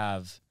 if you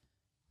have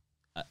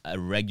a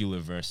regular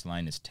verse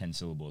line is 10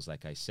 syllables,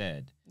 like I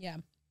said, Yeah.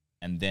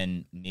 and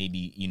then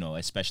maybe, you know,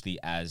 especially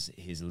as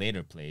his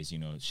later plays, you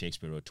know,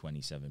 Shakespeare wrote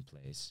 27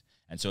 plays.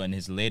 And so in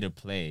his later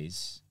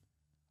plays,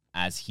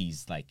 as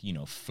he's like, you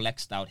know,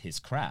 flexed out his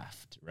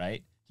craft,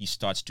 right? He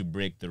starts to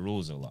break the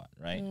rules a lot,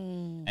 right?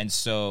 And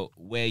so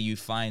where you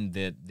find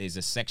that there's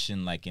a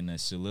section like in a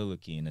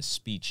soliloquy, in a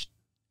speech,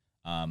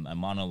 a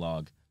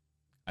monologue,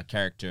 a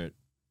character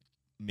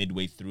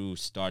midway through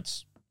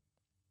starts,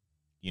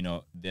 you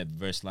know, the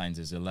verse lines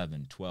is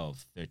 11,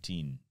 12,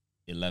 13,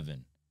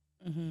 11.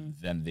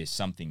 Then there's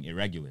something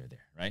irregular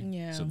there, right?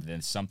 Yeah. So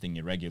there's something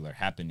irregular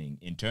happening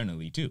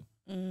internally too.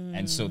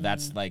 And so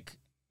that's like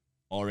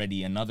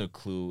already another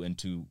clue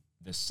into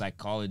the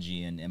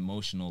psychology and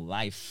emotional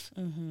life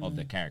of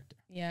the character.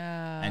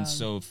 Yeah. And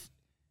so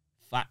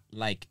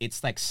like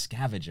it's like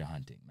scavenger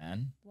hunting,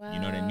 man. You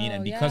know what I mean?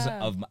 And Wow, because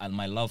yeah. of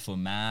my love for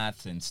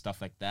math and stuff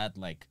like that,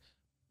 like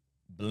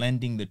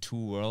blending the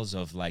two worlds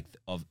of like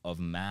of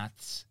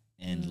maths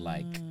and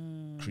like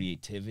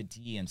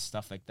creativity and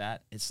stuff like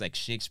that, it's like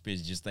Shakespeare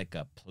is just like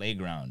a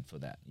playground for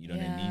that. You know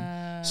what I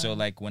mean? So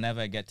like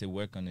whenever I get to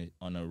work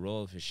on a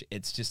role for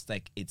it's just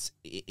like it's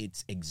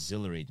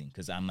exhilarating,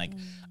 because I'm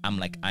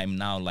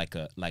now like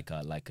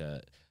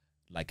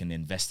an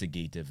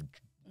investigative,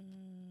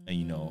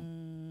 you know.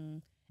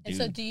 And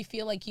so dude. do you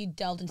feel like you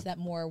delved into that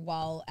more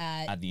while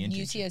at the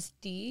internship.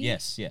 UCSD?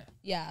 Yes, yeah.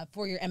 Yeah,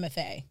 for your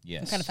MFA.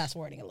 Yes. I'm kind of fast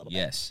forwarding a little bit.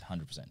 Yes,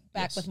 100%.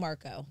 Back yes. with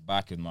Marco.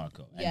 Back with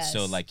Marco. And Yes.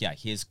 so like, yeah,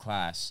 his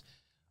class,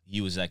 he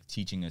was like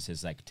teaching us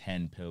his like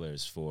 10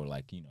 pillars for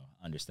like, you know,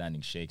 understanding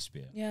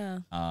Shakespeare. Yeah.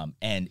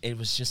 And it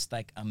was just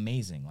like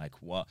amazing. Like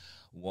what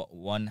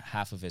one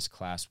half of his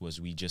class was,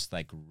 we just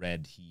like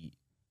he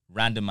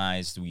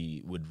randomized,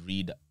 we would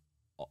read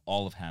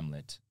all of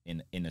Hamlet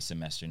in a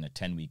semester, in a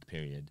 10-week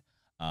period.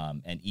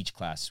 And each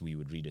class we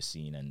would read a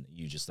scene, and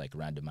you just like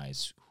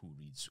randomize who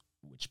reads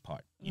which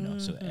part, you know,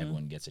 so that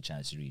everyone gets a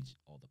chance to read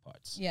all the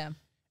parts. Yeah.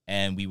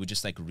 And we would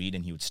just like read,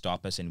 and he would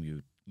stop us, and we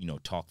would, you know,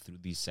 talk through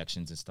these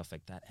sections and stuff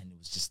like that. And it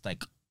was just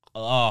like,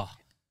 oh,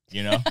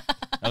 you know,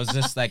 I was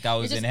just like, I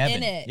was just in heaven.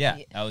 in it. Yeah,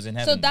 I was in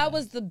heaven. So that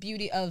was the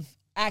beauty of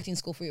acting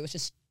school for you, was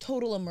just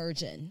total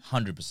immersion.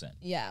 100%.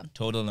 Yeah.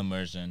 Total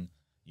immersion.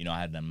 You know,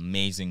 I had an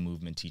amazing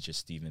movement teacher,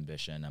 Stephen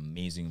Bishop, an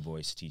amazing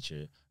voice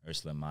teacher,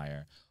 Ursula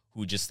Meyer,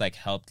 who just like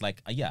helped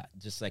like,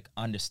 just like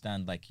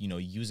understand, like, you know,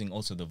 using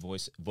also the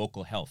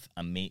vocal health,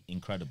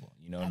 incredible,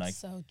 you know. That's like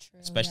so true.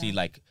 especially yeah.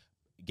 like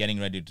getting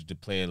ready to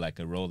play like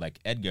a role like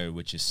Edgar,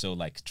 which is so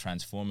like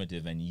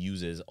transformative and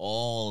uses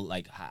all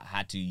like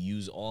had to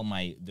use all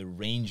the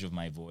range of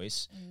my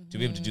voice to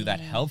be able to do that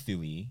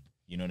healthily,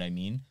 you know what I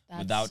mean? That's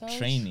Without so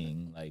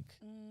training. Like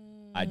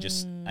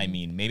I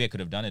mean, maybe I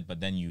could have done it, but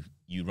then you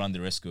run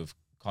the risk of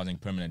causing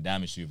permanent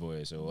damage to your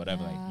voice or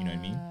whatever, like, you know what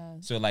I mean?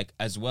 So like,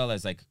 as well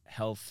as like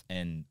health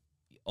and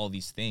all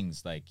these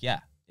things, like,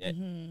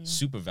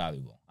 super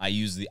valuable. I'm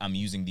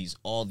using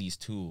all these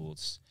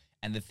tools.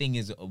 And the thing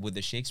is, with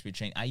the Shakespeare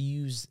train, I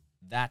use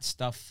that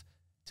stuff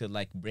to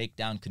like break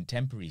down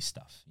contemporary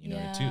stuff, you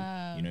know, too. You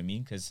know what I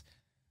mean? Because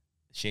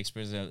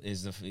Shakespeare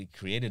he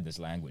created this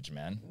language,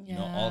 man. You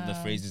know, all the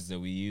phrases that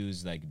we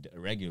use like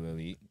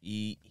regularly,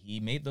 he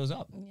made those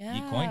up. Yeah.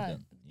 He coined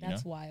them.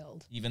 That's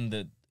wild.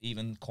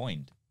 Even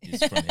coined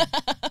is from him.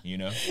 You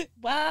know.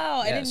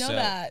 Wow, I didn't know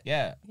that.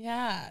 Yeah.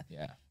 Yeah.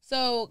 Yeah.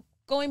 So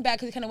going back,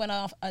 because we kind of went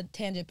off a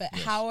tangent, but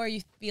Yes. how are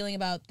you feeling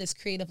about this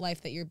creative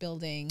life that you're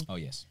building? Oh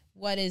yes.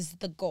 What is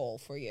the goal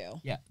for you?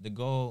 Yeah. The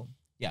goal.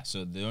 Yeah.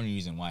 So the only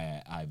reason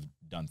why I've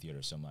done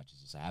theater so much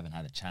is just I haven't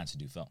had a chance to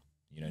do film.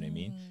 You know what I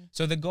mean?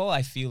 So the goal,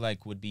 I feel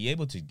like, would be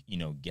able to, you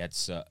know, get,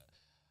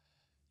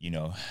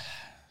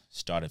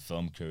 start a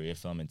film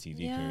and TV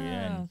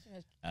career.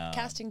 And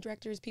casting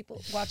directors,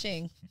 people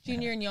watching,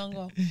 Junior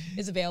Nyong'o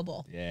is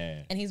available.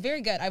 Yeah. And he's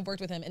very good. I've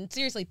worked with him. And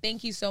seriously,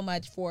 thank you so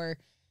much for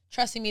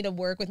trusting me to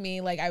work with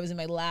me. Like, I was in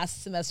my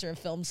last semester of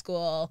film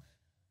school.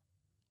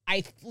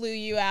 I flew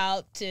you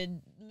out to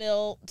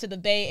the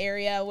Bay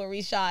Area where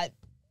we shot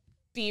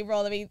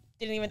B-roll that we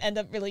didn't even end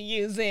up really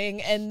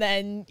using. And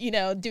then,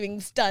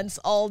 doing stunts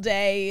all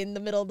day in the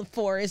middle of the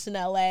forest in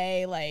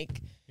LA. Like,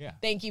 yeah.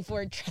 Thank you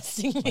for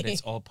trusting me. But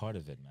it's all part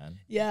of it, man.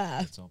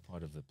 Yeah. It's all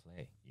part of the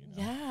play,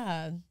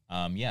 Yeah.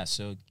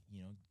 So,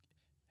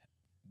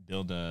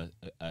 build a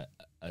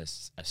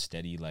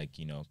steady, like,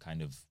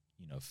 kind of,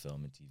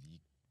 film and TV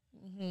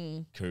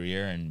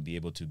career and be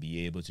able to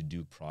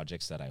do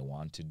projects that I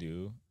want to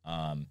do.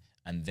 And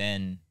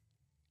then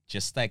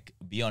just like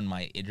be on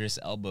my Idris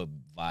Elba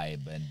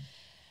vibe and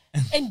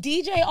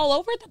DJ all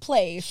over the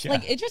place. Yeah.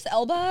 Like Idris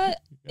Elba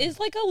is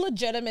like a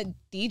legitimate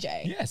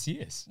DJ. Yes, he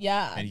is.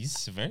 Yeah. And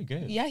he's very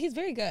good. Yeah, he's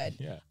very good.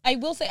 Yeah. I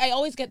will say I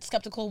always get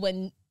skeptical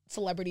when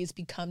celebrities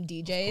become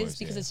DJs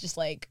because it's just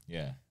like,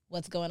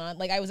 what's going on?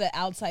 Like I was at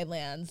Outside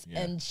Lands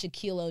and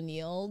Shaquille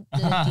O'Neal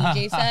did a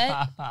DJ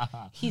set.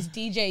 He's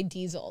DJ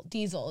Diesel.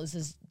 Diesel is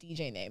his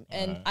DJ name.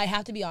 And I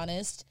have to be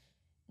honest,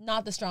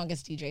 not the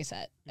strongest DJ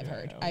set I've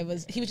heard.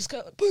 He would just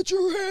go, put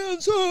your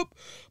hands up,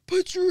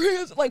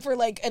 like for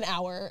like an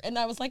hour. And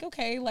I was like,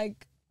 okay,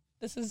 like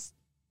this is,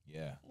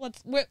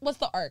 what's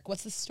the arc?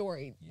 What's the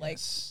story?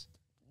 Yes.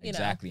 Like,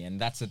 exactly.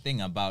 And that's the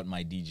thing about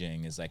my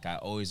DJing is like, I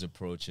always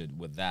approach it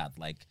with that.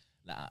 Like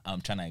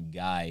I'm trying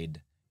to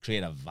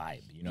create a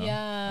vibe,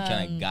 I'm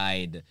trying to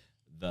guide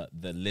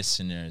the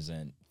listeners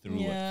and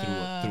through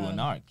an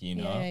arc,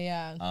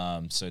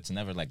 so it's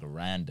never like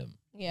random.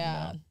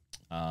 It's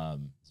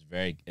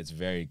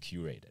very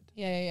curated.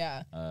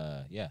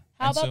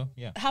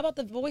 How about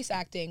the voice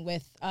acting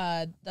with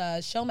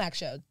the Showmax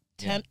show?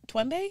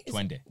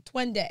 Twende?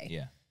 Twende.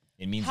 Yeah.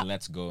 It means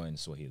let's go in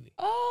Swahili.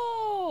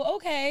 Oh,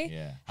 okay.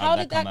 Yeah. How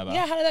did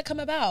that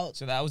come about?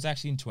 So that was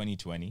actually in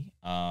 2020.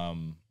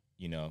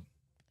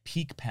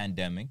 Peak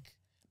pandemic.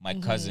 My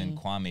cousin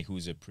Kwame,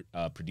 who's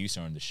a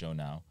producer on the show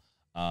now,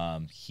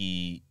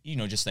 he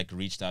just like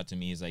reached out to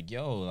me. He's like,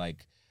 yo,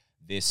 like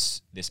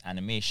this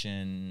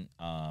animation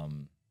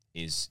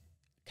is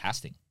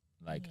casting,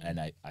 like, and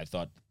I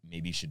thought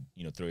maybe you should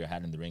throw your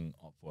hat in the ring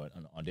for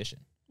an audition.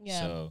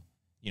 So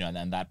and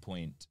at that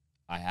point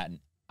I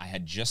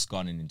had just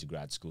gotten into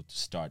grad school to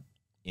start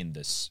in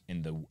the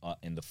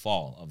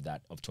fall of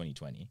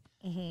 2020.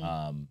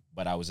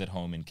 But I was at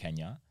home in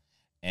Kenya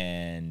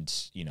and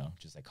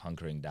just like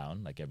hunkering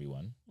down like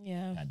everyone.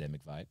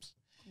 Pandemic vibes.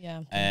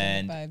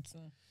 Pandemic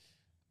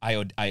vibes.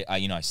 I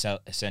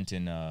sent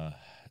in a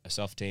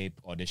self-tape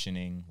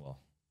auditioning,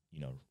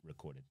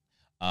 recorded.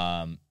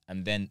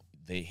 And then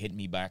they hit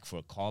me back for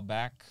a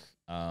callback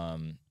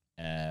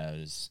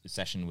as a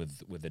session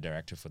with the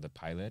director for the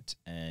pilot.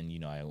 And,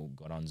 I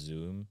got on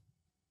Zoom.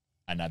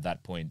 And at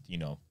that point,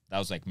 that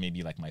was like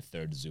maybe like my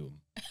third Zoom.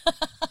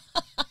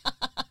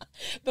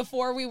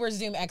 Before we were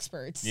Zoom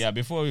experts. Yeah,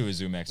 before we were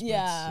Zoom experts.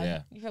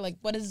 Yeah. You were like,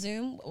 what is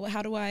Zoom?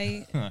 How do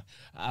I...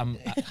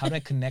 how do I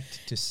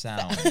connect to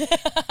sound?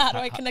 How do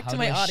I connect to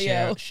my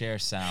audio? Share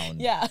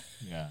sound. Yeah.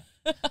 Yeah,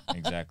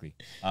 exactly.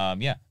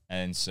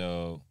 And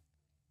so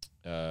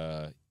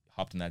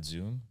hopped in that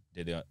Zoom,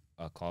 did a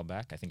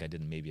callback. I think I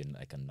did maybe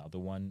another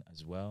one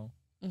as well.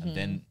 And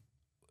then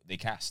they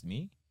cast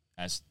me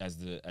as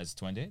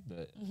Twende,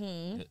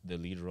 the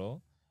lead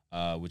role.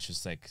 Which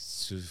was like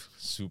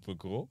super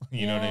cool.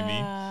 You know what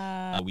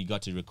I mean? We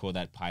got to record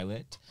that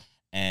pilot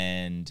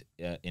and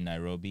in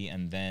Nairobi.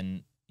 And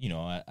then,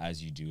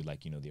 as you do,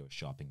 like, they were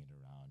shopping it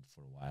around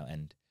for a while.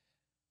 And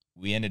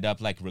we ended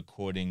up like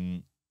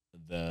recording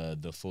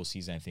the full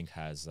season. I think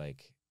has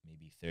like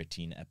maybe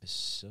 13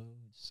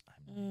 episodes.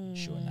 I'm not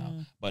sure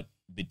now. But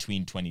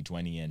between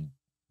 2020 and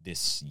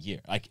this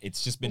year, like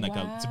it's just been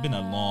it's been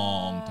a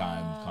long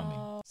time coming.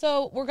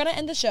 So we're going to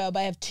end the show, but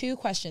I have 2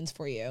 questions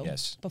for you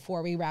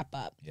before we wrap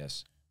up.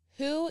 Yes.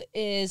 Who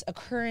is a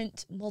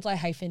current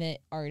multi-hyphenate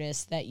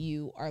artist that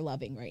you are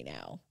loving right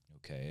now?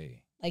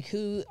 Okay. Like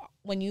who,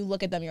 when you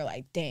look at them, you're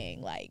like,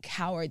 dang, like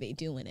how are they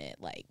doing it?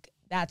 Like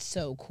that's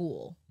so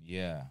cool.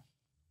 Yeah.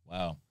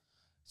 Wow.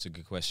 It's a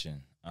good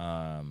question.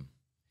 I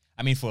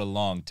mean, for a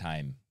long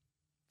time,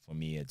 for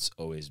me, it's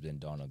always been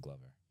Donald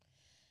Glover.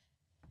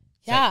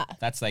 Yeah.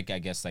 That's like, I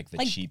guess, like the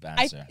cheap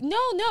answer.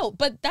 No,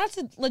 but that's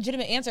a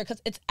legitimate answer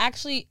because it's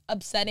actually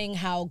upsetting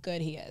how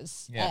good he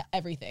is at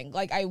everything.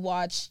 Like I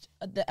watched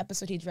the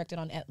episode he directed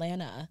on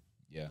Atlanta.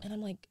 Yeah. And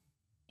I'm like,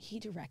 he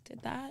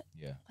directed that?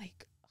 Yeah.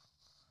 Like,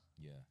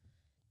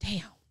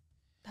 damn,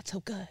 that's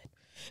so good.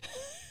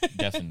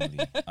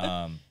 Definitely.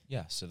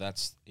 So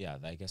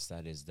I guess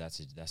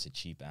that's a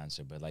cheap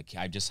answer, but like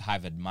I just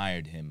have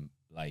admired him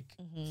like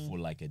for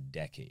like a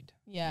decade.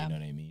 Yeah. You know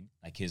what I mean?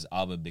 Like his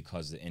album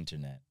Because the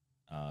Internet.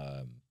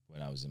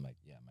 When I was in my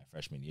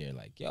freshman year,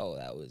 like, yo,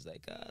 that was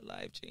like a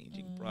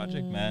life-changing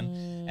project,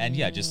 man. And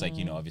just like,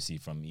 obviously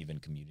from even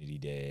community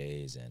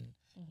days and,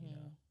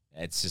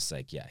 it's just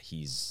like, yeah,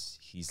 he's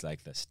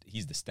like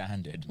he's the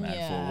standard, man,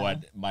 Yeah. for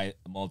what my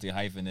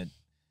multi-hyphenate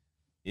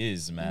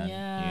is, man.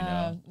 Yeah, You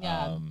know?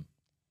 yeah.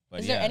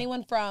 But Is there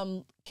anyone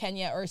from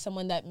Kenya or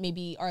someone that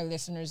maybe our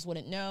listeners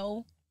wouldn't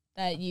know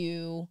that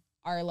you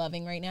are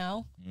loving right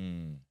now?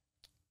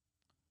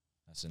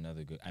 That's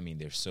another good. I mean,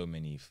 there's so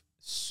many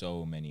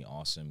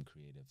awesome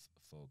creative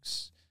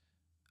folks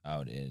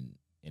out in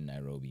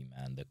Nairobi,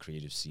 man. The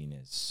creative scene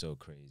is so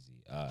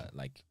crazy.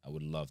 Like, I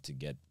would love to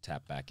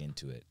tap back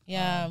into it.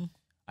 Yeah.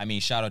 I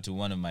mean, shout out to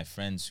one of my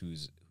friends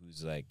who's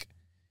like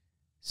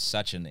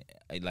such an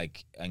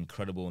like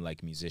incredible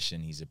like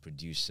musician. He's a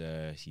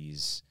producer.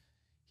 He's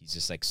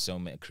just like so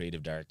many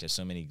creative director.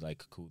 So many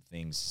like cool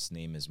things. His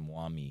name is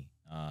Mwami.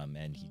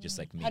 And he just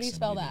like makes. How do you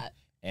spell that?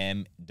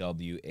 Mwami.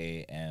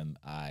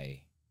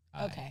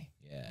 Okay.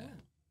 Yeah.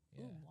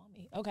 Ooh,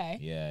 Mwami. Okay.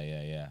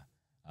 Yeah.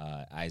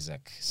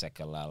 Isaac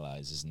Sekalala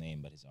is his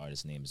name, but his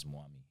artist name is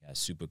Mwami. Yeah,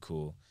 super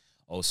cool.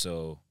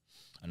 Also,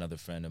 another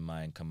friend of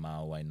mine,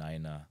 Kamau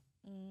Wainaina,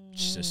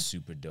 just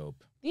super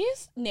dope.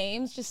 These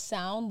names just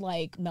sound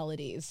like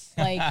melodies.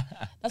 Like,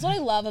 that's what I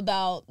love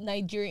about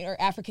Nigerian or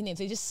African names.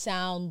 They just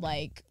sound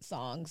like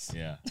songs.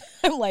 Yeah.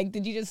 I'm like,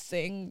 did you just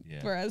sing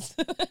for us?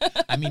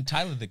 I mean,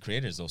 Tyler, the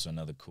Creator, is also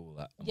another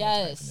cool.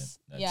 Yes.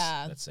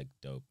 That's like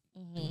dope.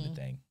 Doing the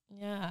thing.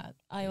 Yeah,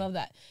 I love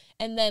that.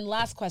 And then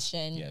last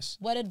question. Yes.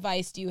 What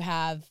advice do you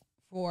have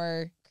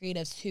for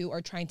creatives who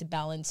are trying to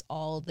balance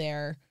all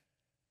their,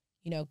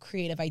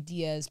 creative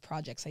ideas,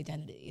 projects,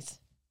 identities?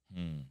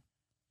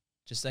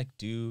 Just like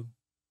do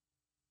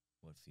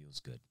what feels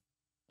good.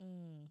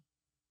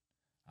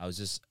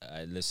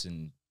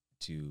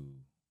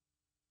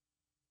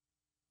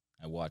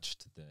 I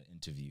watched the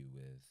interview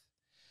with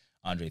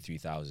Andre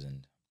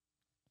 3000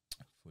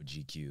 for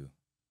GQ.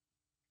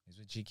 Is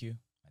it GQ?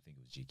 I think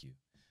it was GQ.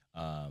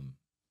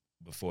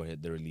 Before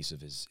the release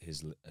of his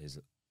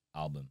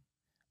album.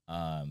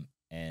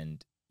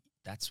 And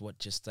that's what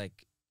just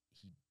like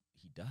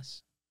he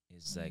does.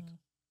 Is like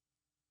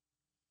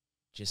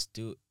just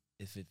do it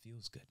if it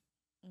feels good.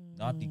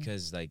 Not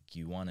because like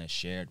you want to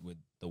share it with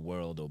the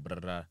world or blah,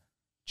 blah, blah.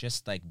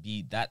 Just like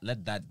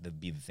let that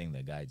be the thing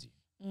that guides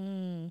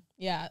you.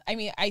 Yeah. I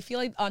mean, I feel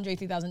like Andre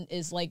 3000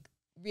 is like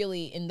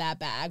really in that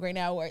bag right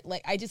now, where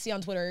like I just see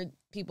on Twitter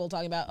people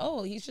talking about,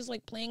 oh, he's just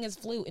like playing his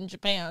flute in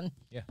Japan.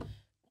 Yeah.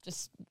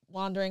 Just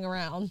wandering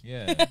around.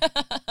 Yeah.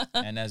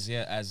 And as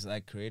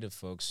like creative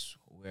folks,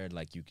 where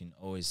like you can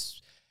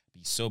always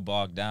be so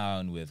bogged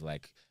down with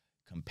like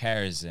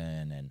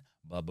comparison and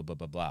blah blah blah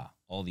blah blah,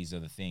 all these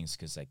other things,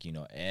 because like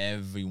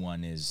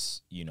everyone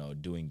is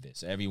doing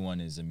this,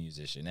 everyone is a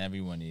musician,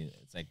 everyone is,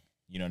 it's like,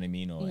 you know what I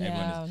mean, or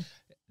everyone is.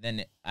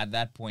 Then at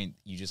that point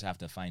you just have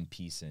to find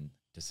peace in,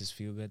 does this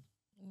feel good?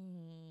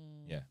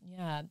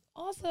 Yeah.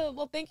 Awesome.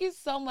 Well, thank you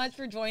so much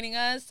for joining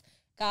us,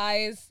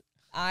 guys.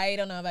 I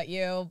don't know about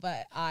you,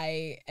 but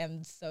I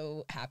am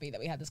so happy that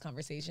we had this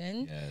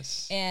conversation.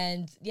 Yes.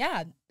 And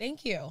yeah,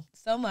 thank you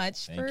so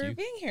much for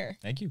being here.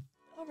 Thank you.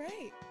 All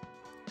right.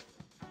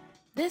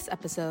 This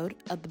episode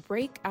of the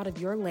Break Out of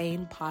Your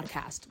Lane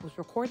podcast was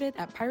recorded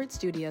at Pirate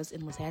Studios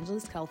in Los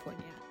Angeles,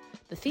 California.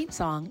 The theme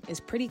song is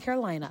Pretty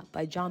Carolina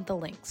by Jonathan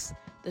Lynx.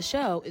 The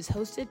show is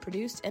hosted,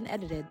 produced, and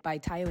edited by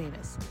Ty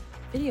Lemus.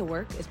 Video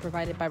work is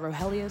provided by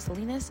Rogelio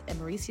Salinas and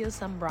Mauricio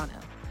Zambrano.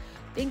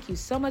 Thank you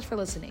so much for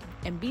listening,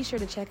 and be sure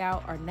to check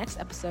out our next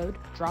episode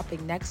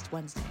dropping next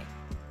Wednesday.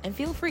 And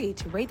feel free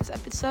to rate this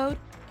episode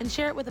and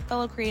share it with a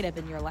fellow creative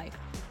in your life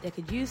that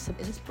could use some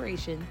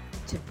inspiration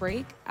to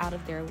break out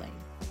of their lane.